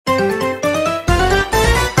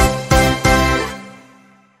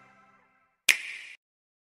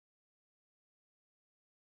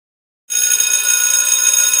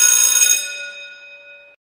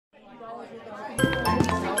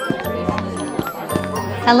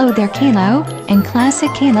Hello there, Kalo, and Classic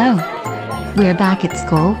Kalo. We're back at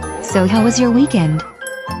school, so how was your weekend?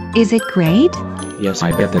 Is it great? Yes,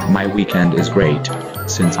 I bet that my weekend is great,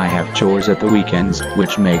 since I have chores at the weekends,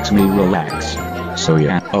 which makes me relax. So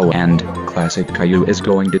yeah, oh, and Classic Caillou is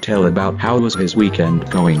going to tell about how was his weekend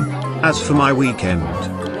going. As for my weekend,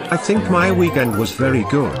 I think my weekend was very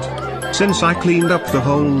good. Since I cleaned up the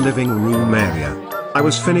whole living room area. I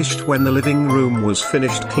was finished when the living room was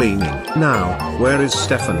finished cleaning. Now, where is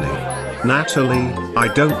Stephanie? Natalie, I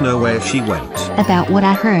don't know where she went. About what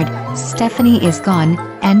I heard, Stephanie is gone,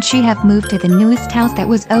 and she have moved to the newest house that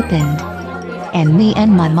was opened. And me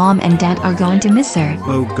and my mom and dad are going to miss her.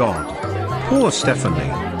 Oh God. Poor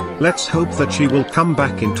Stephanie. Let's hope that she will come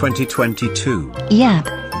back in 2022. Yep.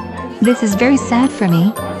 This is very sad for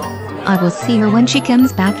me. I will see her when she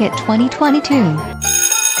comes back at 2022.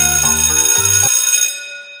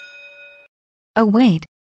 Oh wait.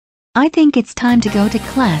 I think it's time to go to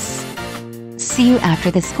class. See you after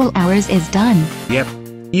the school hours is done. Yep.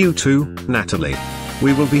 You too, Natalie.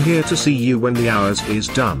 We will be here to see you when the hours is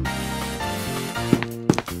done.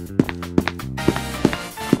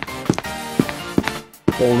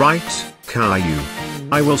 Alright, Caillou.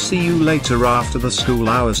 I will see you later after the school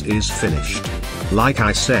hours is finished. Like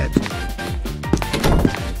I said.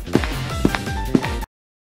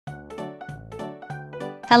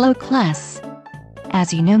 Hello class.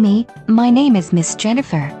 As you know me, my name is Miss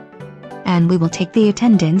Jennifer. And we will take the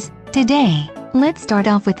attendance today. Let's start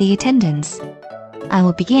off with the attendance. I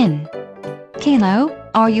will begin. Kalo,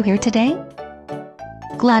 are you here today?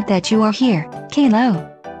 Glad that you are here, Kalo.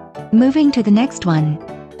 Moving to the next one.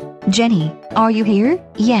 Jenny, are you here?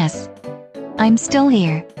 Yes. I'm still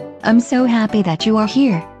here. I'm so happy that you are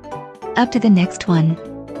here. Up to the next one.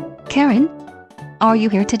 Karen, are you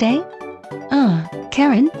here today?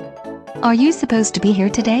 Karen? Are you supposed to be here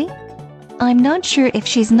today? I'm not sure if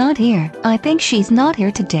she's not here. I think she's not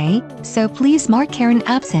here today, so please mark Karen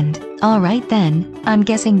absent. Alright then, I'm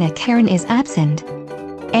guessing that Karen is absent.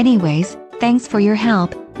 Anyways, thanks for your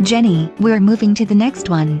help, Jenny. We're moving to the next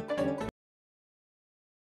one.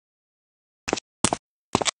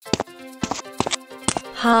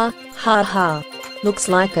 Ha, ha ha. Looks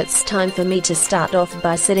like it's time for me to start off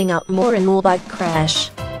by setting up more and more bike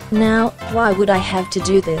crash. Now, why would I have to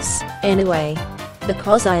do this, anyway?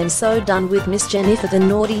 Because I am so done with Miss Jennifer the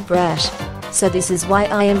naughty brat. So this is why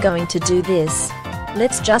I am going to do this.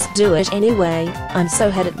 Let's just do it anyway, I'm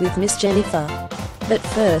so headed with Miss Jennifer. But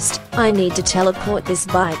first, I need to teleport this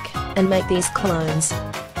bike, and make these clones.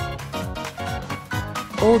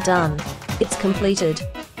 All done. It's completed.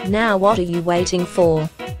 Now what are you waiting for?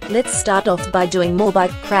 Let's start off by doing more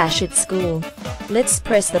bike crash at school. Let's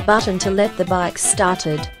press the button to let the bike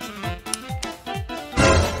started.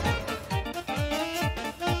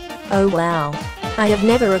 Oh wow. I have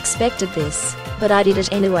never expected this, but I did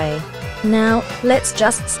it anyway. Now, let's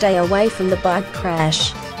just stay away from the bike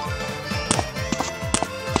crash.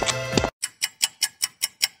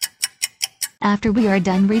 After we are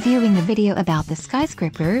done reviewing the video about the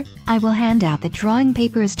skyscraper, I will hand out the drawing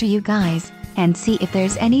papers to you guys, and see if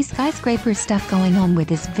there's any skyscraper stuff going on with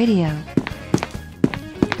this video.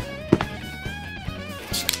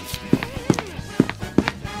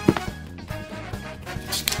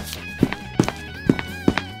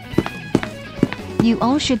 You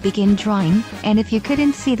all should begin drawing, and if you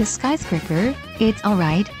couldn't see the skyscraper, it's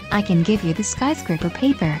alright, I can give you the skyscraper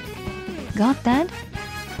paper. Got that?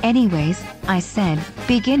 Anyways, I said,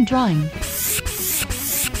 begin drawing.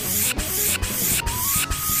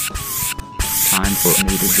 Time for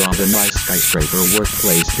me to draw the nice skyscraper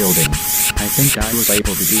workplace building. I think I was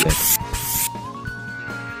able to do it.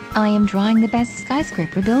 I am drawing the best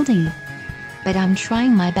skyscraper building. But I'm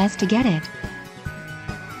trying my best to get it.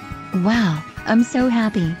 Wow, I'm so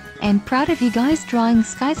happy and proud of you guys drawing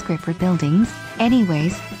skyscraper buildings.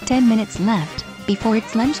 Anyways, 10 minutes left before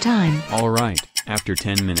it's lunchtime. Alright, after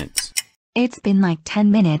 10 minutes. It's been like 10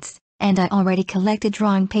 minutes, and I already collected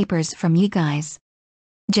drawing papers from you guys.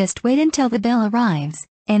 Just wait until the bell arrives,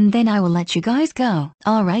 and then I will let you guys go.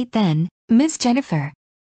 Alright then, Miss Jennifer.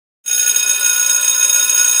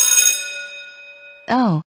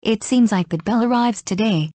 Oh, it seems like the bell arrives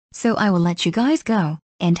today, so I will let you guys go,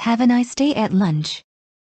 and have a nice day at lunch.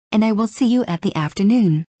 And I will see you at the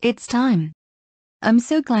afternoon. It's time. I'm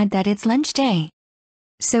so glad that it's lunch day.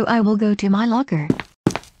 So I will go to my locker.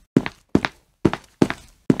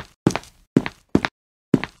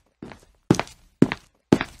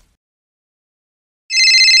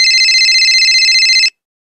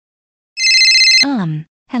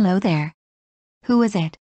 Hello there. Who is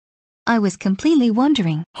it? I was completely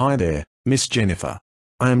wondering. Hi there, Miss Jennifer.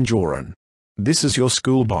 I am Joran. This is your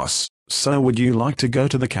school boss, so would you like to go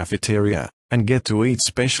to the cafeteria and get to eat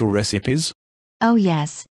special recipes? Oh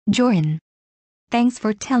yes, Jordan. Thanks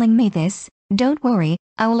for telling me this. Don't worry,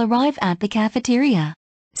 I will arrive at the cafeteria.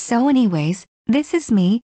 So anyways, this is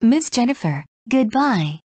me, Miss Jennifer.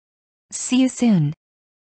 Goodbye. See you soon.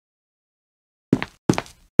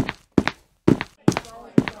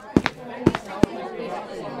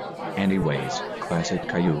 Anyways, classic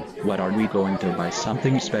Caillou, what are we going to buy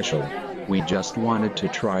something special? We just wanted to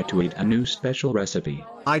try to eat a new special recipe.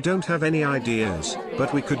 I don't have any ideas,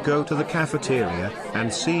 but we could go to the cafeteria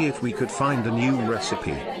and see if we could find a new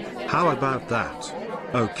recipe. How about that?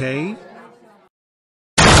 Okay?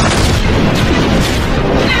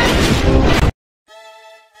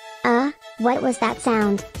 What was that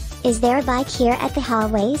sound? Is there a bike here at the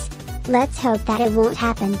hallways? Let's hope that it won't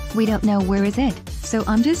happen. We don't know where is it, so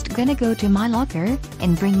I'm just gonna go to my locker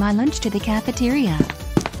and bring my lunch to the cafeteria.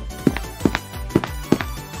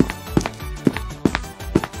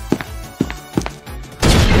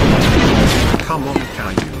 Come on,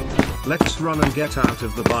 Caillou. Let's run and get out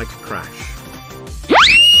of the bike crash.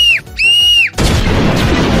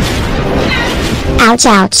 Ouch,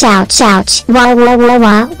 ouch, ouch, ouch. Wah, wah, wah,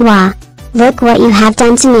 wah, wah. Look what you have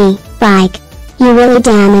done to me, bike. You really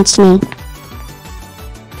damaged me.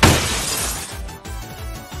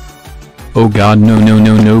 Oh god,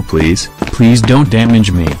 no, please. Please don't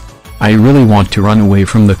damage me. I really want to run away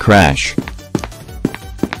from the crash.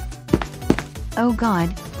 Oh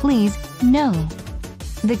god, please, no.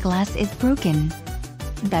 The glass is broken.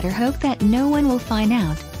 Better hope that no one will find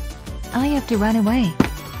out. I have to run away.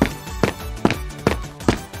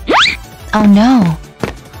 Oh no.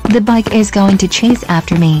 The bike is going to chase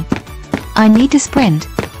after me. I need to sprint.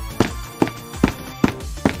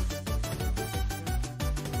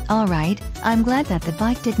 Alright, I'm glad that the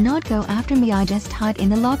bike did not go after me. I just hid in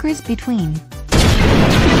the lockers between.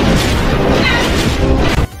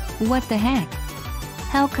 What the heck?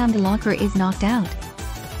 How come the locker is knocked out?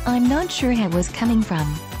 I'm not sure where it was coming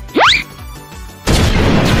from.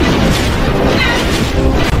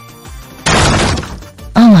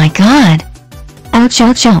 Oh my god! Ouch,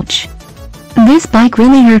 ouch, ouch. This bike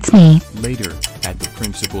really hurts me. Later, at the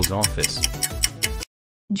principal's office.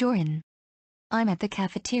 Jordan. I'm at the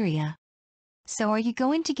cafeteria. So are you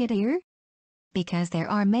going to get here? Because there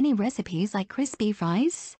are many recipes like crispy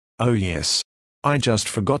fries. Oh yes. I just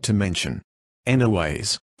forgot to mention.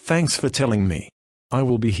 Anyways, thanks for telling me. I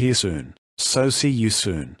will be here soon, so see you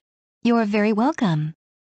soon. You're very welcome.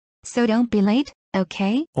 So don't be late,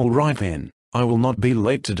 okay? Alright then, I will not be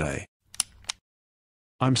late today.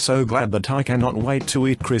 I'm so glad that I cannot wait to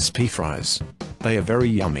eat crispy fries. They are very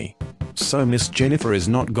yummy. So Miss Jennifer is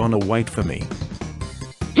not gonna wait for me.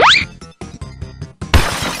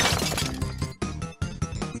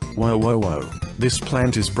 Whoa whoa whoa, this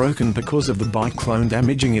plant is broken because of the bike clone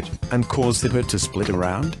damaging it and caused it to split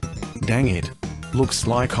around? Dang it. Looks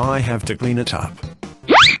like I have to clean it up.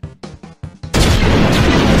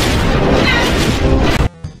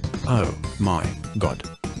 Oh my god.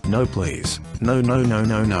 No please, no.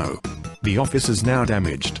 The office is now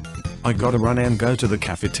damaged. I gotta run and go to the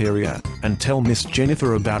cafeteria and tell Miss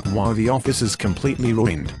Jennifer about why the office is completely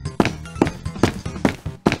ruined.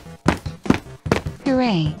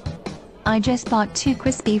 Hooray! I just bought 2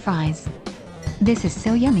 crispy fries. This is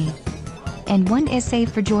so yummy. And one is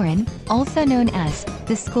saved for Jordan, also known as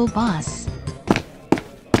the school boss.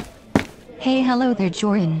 Hey, hello there,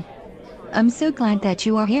 Jordan. I'm so glad that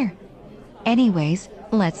you are here. Anyways,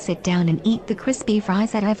 let's sit down and eat the crispy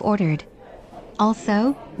fries that I've ordered.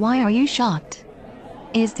 Also, why are you shocked?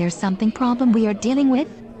 Is there something problem we are dealing with?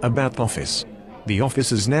 About the office. The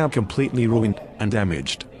office is now completely ruined and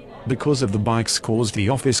damaged. Because of the bikes caused the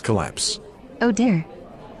office collapse. Oh dear.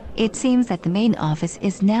 It seems that the main office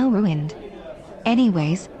is now ruined.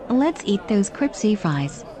 Anyways, let's eat those crispy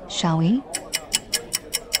fries, shall we?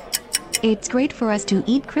 It's great for us to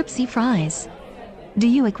eat crispy fries. Do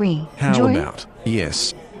you agree, How Jordan? about?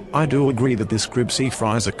 Yes. I do agree that this crispy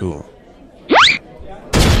fries are cool.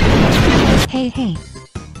 Hey.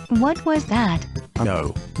 What was that?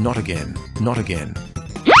 No, not again, not again.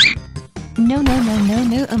 No,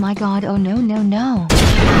 oh my god, oh no.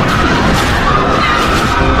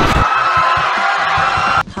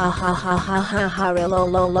 Ha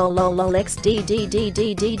lol xd.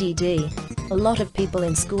 A lot of people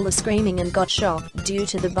in school are screaming and got shocked due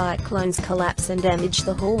to the bike clone's collapse and damaged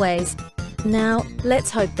the hallways. Now, let's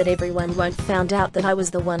hope that everyone won't found out that I was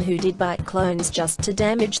the one who did bike clones just to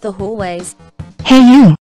damage the hallways. Hey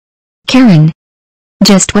you! Karen!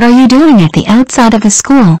 Just what are you doing at the outside of the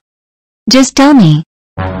school? Just tell me.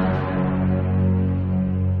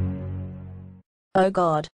 Oh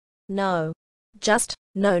god. No. Just,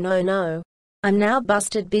 no. I'm now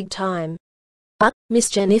busted big time. Miss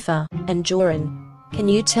Jennifer, and Joran. Can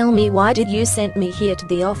you tell me why did you send me here to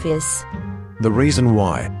the office? The reason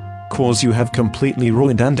why? Cause you have completely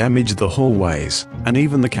ruined and damaged the hallways, and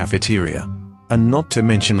even the cafeteria. And not to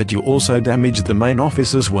mention that you also damaged the main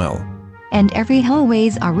office as well. And every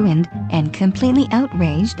hallways are ruined and completely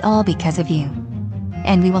outraged, all because of you.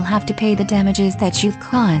 And we will have to pay the damages that you've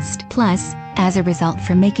caused. Plus, as a result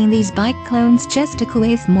for making these bike clones just to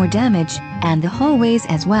cause more damage, and the hallways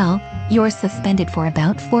as well, you're suspended for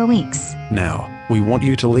about 4 weeks. Now, we want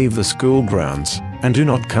you to leave the school grounds, and do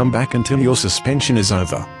not come back until your suspension is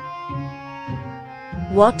over.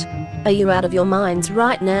 What? Are you out of your minds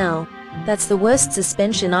right now? That's the worst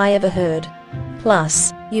suspension I ever heard.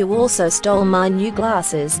 Plus, you also stole my new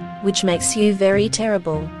glasses, which makes you very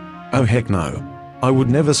terrible. Oh heck no. I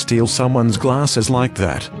would never steal someone's glasses like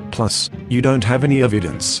that. Plus, you don't have any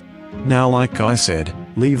evidence. Now like I said,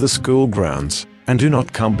 leave the school grounds, and do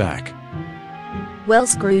not come back. Well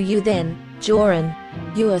screw you then, Joran.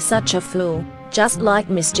 You are such a fool, just like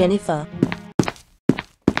Miss Jennifer.